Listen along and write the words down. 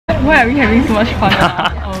Why are we having so much fun on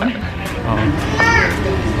our own?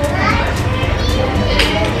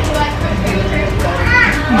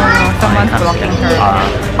 Oh, someone's blocking her.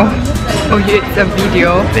 Oh, it's a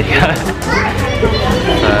video.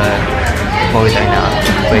 What are we doing now?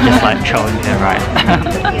 We're just like trolling her, right?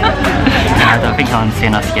 And I don't think Helen's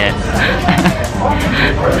seen us yet.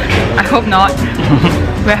 I hope not.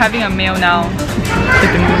 We're having a meal now.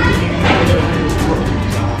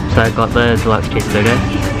 So I got the deluxe cheeseburger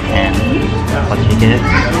and what did you get?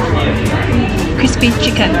 Crispy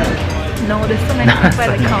chicken. No, there's so many people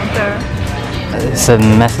at the counter. There's a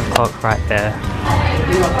massive clock right there.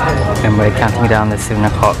 And we're counting down to 7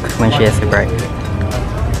 o'clock when she has to break. I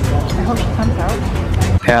hope she comes out.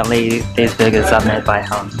 Apparently these burgers are made by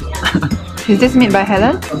Helen. Is this made by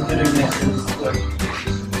Helen?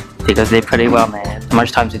 Because they're pretty well made. How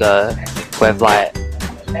much time to go? We have like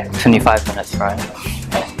 25 minutes, right?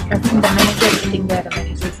 I think the manager is sitting there, the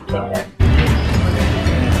manager is sitting there.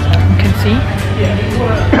 You can see?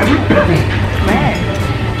 Where?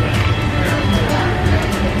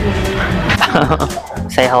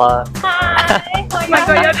 Say hello. Hi! Oh my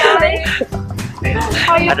god, you're darling!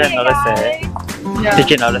 How are you I didn't notice it. Yeah. Did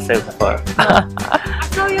you notice it before? I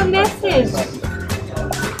saw your message.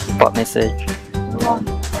 What message?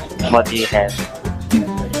 What do you have?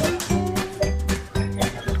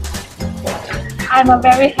 I'm a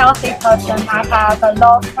very healthy person. I have a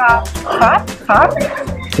low carb.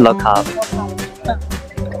 Low carb.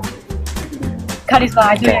 Cut is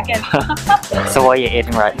I do it again. So what are you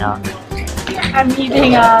eating right now? I'm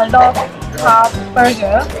eating a low carb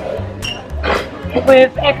burger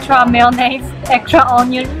with extra mayonnaise, extra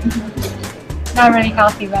onion. Not really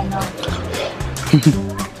healthy right now,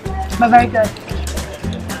 but very good.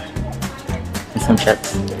 And some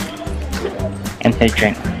chips. And her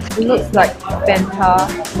drink. It looks like Fanta.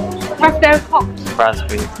 Raspberry Coke.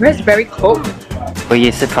 Raspberry. Raspberry Coke. Were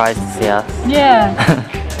you surprised to see us? Yeah.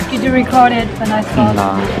 Did you record it when I saw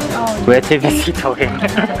No. it? Oh. We're too busy talking. Do you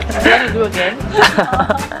want to do again?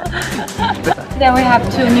 Then we have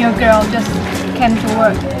two new girls just came to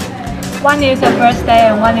work. One is the first day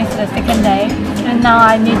and one is the second day. And now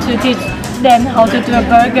I need to teach them how to do a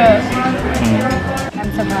burger.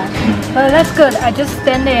 I'm surprised. But that's good. I just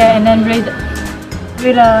stand there and then read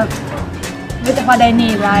what they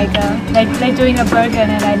need. Like they're doing a burger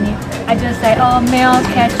and I just say, oh, milk,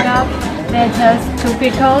 ketchup, lettuce, 2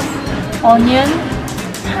 pickles, onion.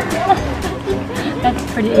 That's a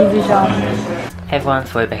pretty easy job. Hey everyone,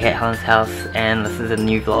 so we're back at Helen's house and this is a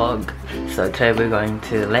new vlog. So today we're going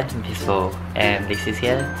to the Lantern Festival and this is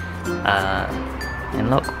here. And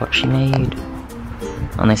look what she made.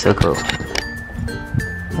 Oh, they're so cool.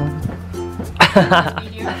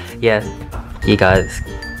 Yeah, you guys,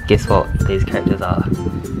 guess what these characters are? Do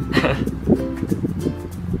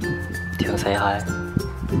you want to say hi?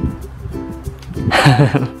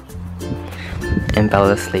 And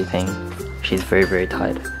Bella's sleeping. She's very, very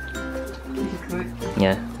tired.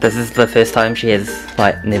 Yeah, this is the first time she has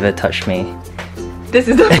like never touched me. This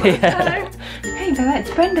is the first time. Hey Bella, it's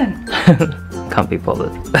Brendan. Can't be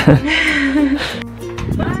bothered.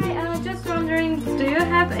 Hi, just wondering, do you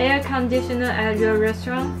have air conditioner at your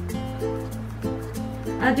restaurant?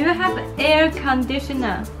 Do you have air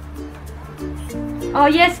conditioner? Oh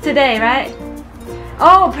yes, today, right?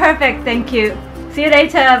 Oh, perfect, thank you. See you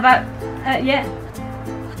later. But yeah,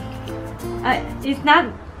 it's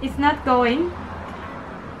not going.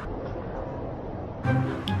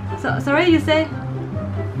 So sorry, you say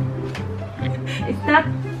it's not.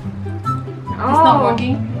 Oh, It's not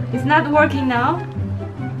working. It's not working now.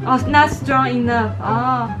 Oh, it's not strong enough.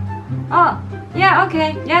 Oh, yeah,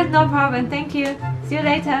 okay, yeah, no problem. Thank you. See you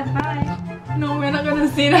later. Bye. No, we're not gonna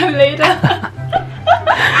see them later.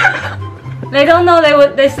 They don't know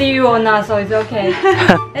they see you or not, so it's okay.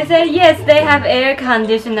 They say yes, they have air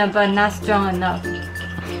conditioner, but not strong enough.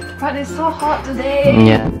 But it's so hot today.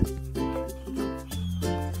 Yeah.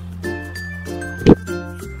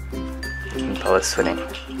 Bella's sweating.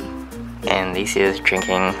 And Lisa is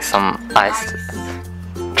drinking some iced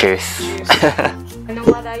juice. And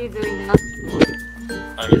what are you doing now?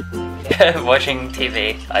 Watching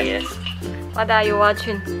TV, I guess. What are you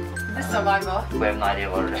watching? The Survivor. We have no idea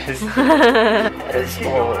what it is. It's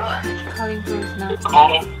all. Calling police now.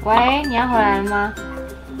 喂，你要回来了吗？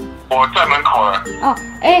我在门口了。哦，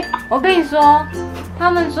哎，我跟你说，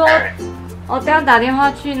他们说，我刚打电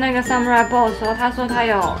话去那个 Samurai Boss 说，他说他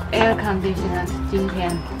有 air conditioner 今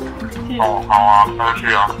天。哦，好啊，那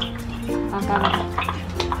去啊。好，拜拜。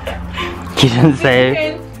 You didn't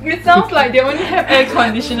say. It sounds like they only have air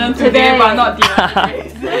conditioner today, but not the other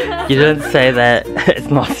days. You didn't say that it's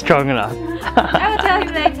not strong enough. I will tell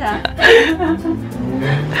him later.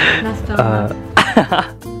 That's the one.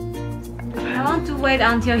 I want to wait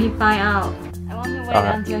until he find out. I want to wait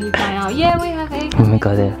until he find out. Yeah, we have 8. Oh my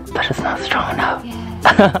god, but it's not strong enough.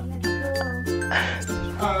 Yeah.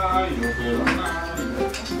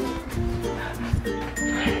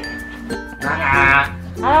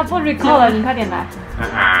啊，不 record 了，你快点来。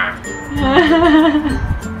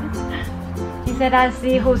He said, "I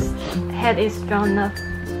see whose head is strong enough."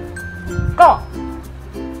 Go.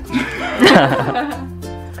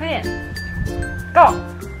 快点 ，Go，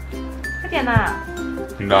 快点呐！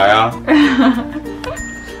你来啊！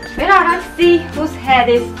别让他 see whose head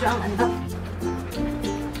is strong enough。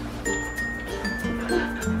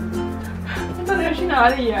你到底要去哪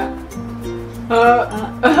里呀？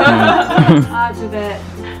啊，这边。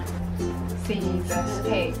Scissors,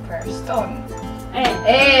 paper, stone. 哎。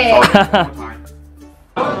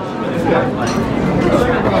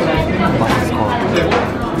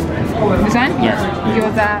 This one? Yes.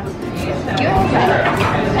 Gyoza.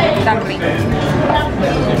 Dumpling.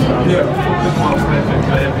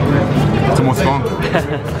 怎么说？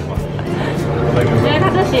因为他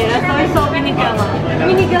这写了搜一搜 vinegar 嘛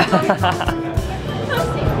 ，vinegar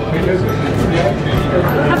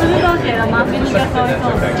他不是都写了吗 ？vinegar 搜一搜。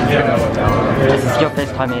This is your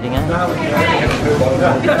first time eating it?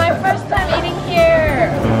 It's my first time eating here.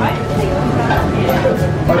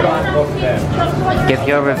 Give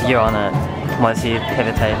your review on it once you have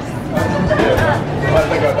a taste.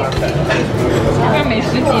 看美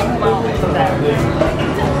食节目吗？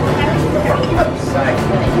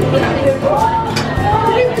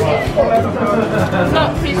 Not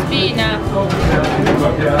crispy enough.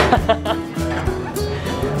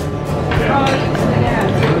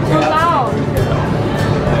 So loud.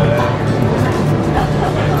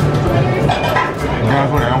 你刚才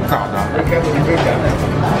说你要用炸的。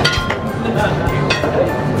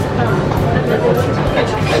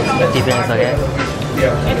 Do you think it's okay?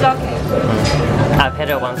 It's okay. I've had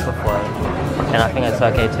it once before, and I think it's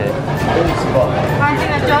okay too. I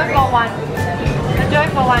think the joyful one. The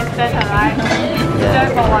joyful one is better, right? The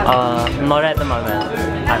joyful one. Not at the moment.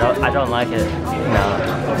 I don't like it. No.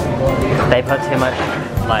 They put too much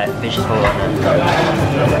like vegetable on it.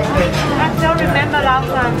 I still remember last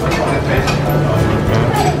time.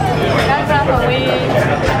 Last time when we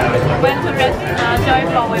went to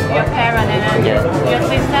joyful with your parents and then your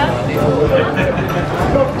sister.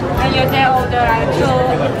 And your dad ordered like two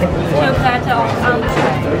platter of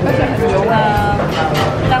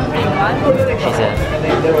dumpling one. She said.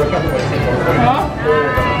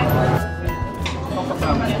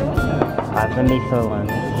 I have the miso one.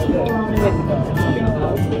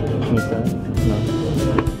 Miso? No.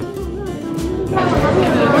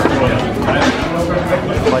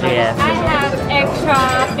 What do you have? I have extra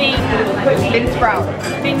bean sprout.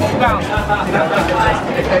 Bean sprout.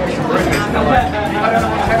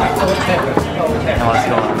 And what's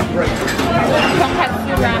your one?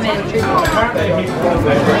 Tonkatsu ramen.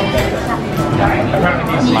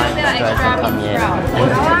 Mine doesn't come yet.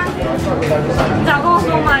 你早跟我说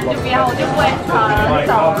嘛，你就不要，我就不 extra 了，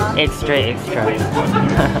早了。 Extra, extra.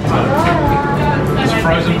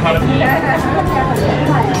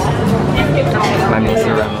 My miso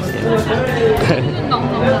ramen is good. 浓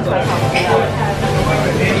浓的才好。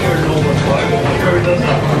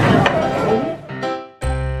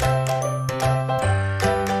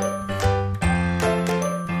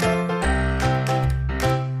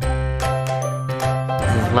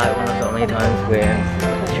 This is like one of the only times where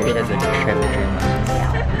she has a temperature.